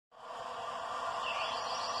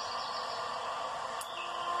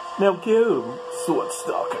Now go,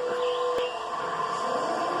 Swordstalker.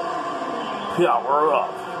 Power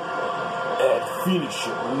up and finish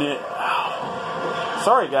him now.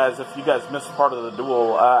 Sorry guys if you guys missed part of the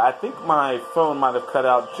duel. I think my phone might have cut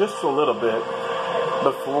out just a little bit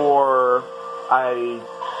before I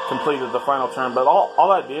completed the final turn, but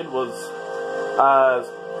all I did was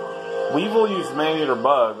Weevil used Man-Eater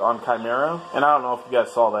Bug on Chimera, and I don't know if you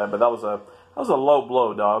guys saw that, but that was a low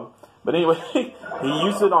blow, dog. But anyway, he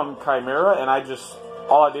used it on Chimera, and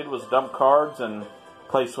all I did was dump cards and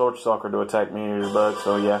play Swordstalker to attack Man-Eater Bug,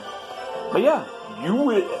 so yeah. But yeah, you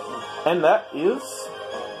win. And that is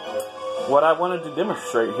what I wanted to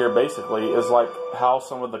demonstrate here, basically, is like how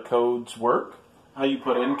some of the codes work, how you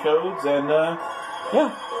put in codes, and yeah,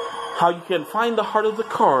 how you can find the heart of the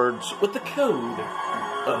cards with the code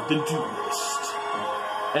of the duelist.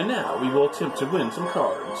 And now we will attempt to win some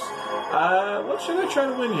cards. What should I try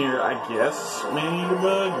to win here? I guess Man-Eater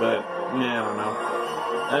Bug, but yeah, I don't know.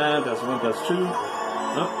 That's 1, that's 2.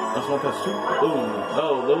 Oh, that's 1, that's 2. Boom.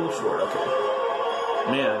 Oh, a little short. Okay.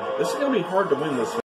 Man, this is gonna be hard to win this.